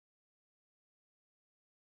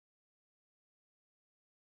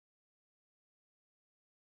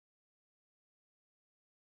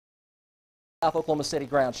South Oklahoma City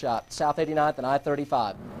ground shot, South 89th and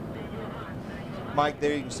I-35. Mike,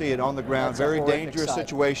 there you can see it on the ground. That's a very horrific dangerous sight.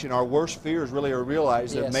 situation. Our worst fears really are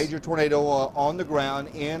realized. Yes. A major tornado on the ground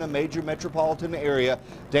in a major metropolitan area.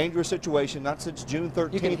 Dangerous situation, not since June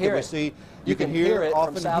 13th You can that hear we it. see. You can hear it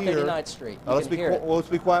often from South here. 89th Street. You let's can hear it. Well, let's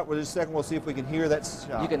be quiet for just a second. We'll see if we can hear that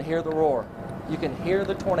shot. You can hear the roar. You can hear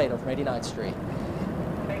the tornado from 89th Street.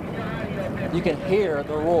 You can hear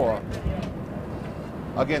the roar.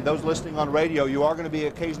 Again, those listening on radio, you are going to be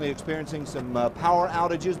occasionally experiencing some power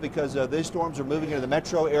outages because these storms are moving into the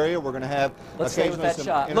metro area. We're going to have Let's stay with occasionally that some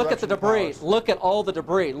shot. Look at the interruption of debris. powers. Look at all the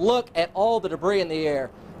debris. Look at all the debris in the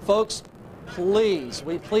air. Folks, please,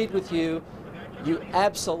 we plead with you. You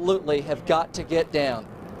absolutely have got to get down.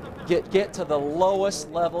 Get to the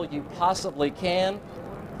lowest level you possibly can.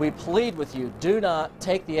 We plead with you, do not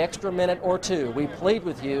take the extra minute or two. We plead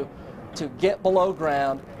with you to get below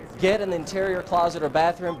ground, get in the interior closet or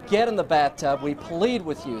bathroom, get in the bathtub. We plead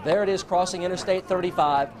with you. There it is, crossing Interstate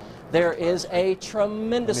 35. There is a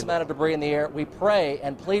tremendous amount of debris in the air. We pray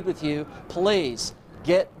and plead with you, please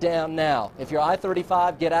get down now. If you're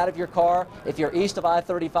I-35, get out of your car. If you're east of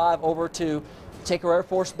I-35 over to Tinker Air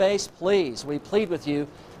Force Base, please, we plead with you,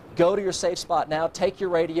 go to your safe spot now, take your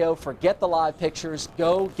radio, forget the live pictures,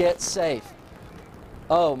 go get safe.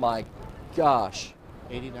 Oh my gosh.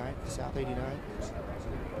 89, South 89.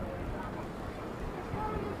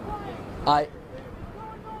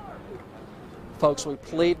 Folks, we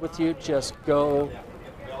plead with you, just go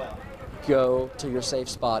to your safe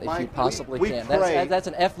spot if you possibly can. That's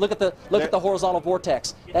an F. Look at the horizontal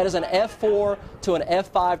vortex. That is an F4 to an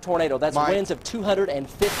F5 tornado. That's winds of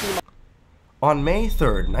 250 miles. On May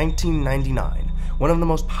 3rd, 1999, one of the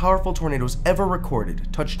most powerful tornadoes ever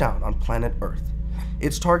recorded touched down on planet Earth.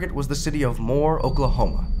 Its target was the city of Moore,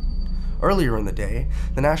 Oklahoma. Earlier in the day,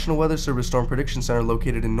 the National Weather Service Storm Prediction Center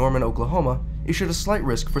located in Norman, Oklahoma, issued a slight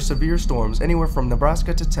risk for severe storms anywhere from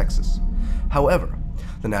Nebraska to Texas. However,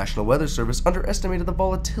 the National Weather Service underestimated the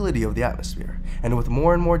volatility of the atmosphere, and with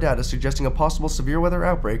more and more data suggesting a possible severe weather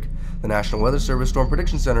outbreak, the National Weather Service Storm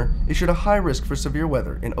Prediction Center issued a high risk for severe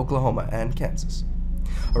weather in Oklahoma and Kansas.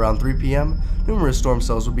 Around 3 p.m., numerous storm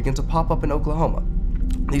cells would begin to pop up in Oklahoma.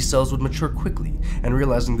 These cells would mature quickly, and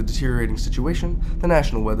realizing the deteriorating situation, the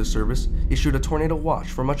National Weather Service issued a tornado watch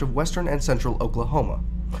for much of western and central Oklahoma.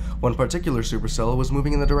 One particular supercell was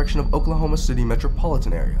moving in the direction of Oklahoma City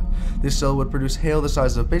metropolitan area. This cell would produce hail the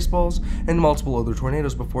size of baseballs and multiple other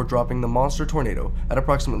tornadoes before dropping the monster tornado at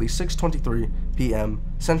approximately 6:23 p.m.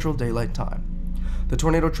 Central Daylight Time. The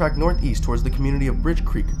tornado tracked northeast towards the community of Bridge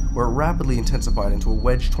Creek, where it rapidly intensified into a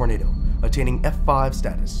wedge tornado, attaining F5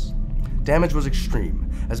 status. Damage was extreme,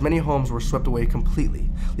 as many homes were swept away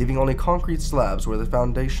completely, leaving only concrete slabs where the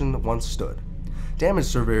foundation once stood. Damage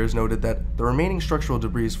surveyors noted that the remaining structural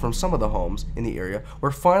debris from some of the homes in the area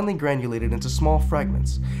were finely granulated into small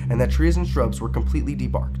fragments, and that trees and shrubs were completely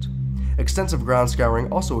debarked. Extensive ground scouring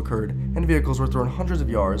also occurred, and vehicles were thrown hundreds of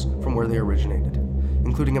yards from where they originated,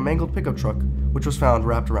 including a mangled pickup truck, which was found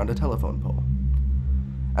wrapped around a telephone pole.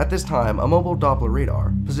 At this time, a mobile Doppler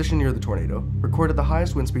radar, positioned near the tornado, recorded the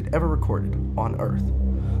highest wind speed ever recorded on Earth.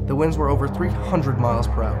 The winds were over 300 miles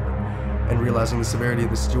per hour, and realizing the severity of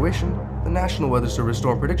the situation, the National Weather Service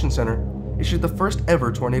Storm Prediction Center issued the first ever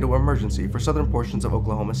tornado emergency for southern portions of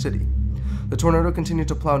Oklahoma City. The tornado continued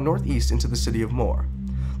to plow northeast into the city of Moore.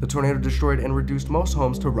 The tornado destroyed and reduced most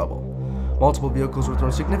homes to rubble. Multiple vehicles were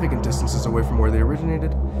thrown significant distances away from where they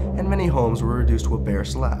originated, and many homes were reduced to a bare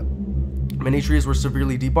slab. Many trees were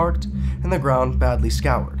severely debarked, and the ground badly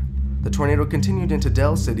scoured. The tornado continued into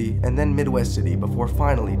Dell City and then Midwest City before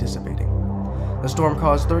finally dissipating. The storm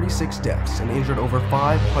caused 36 deaths and injured over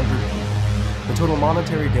 500 people. The total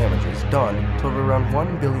monetary damages done totaled around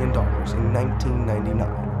 $1 billion in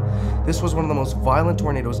 1999. This was one of the most violent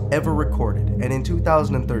tornadoes ever recorded, and in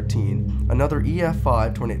 2013, another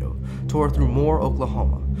EF5 tornado tore through Moore,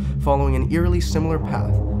 Oklahoma, following an eerily similar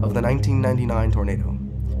path of the 1999 tornado.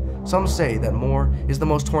 Some say that Moore is the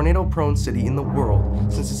most tornado-prone city in the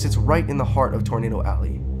world since it sits right in the heart of Tornado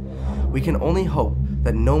Alley. We can only hope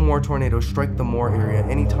that no more tornadoes strike the Moore area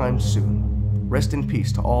anytime soon. Rest in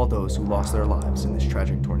peace to all those who lost their lives in this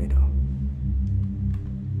tragic tornado.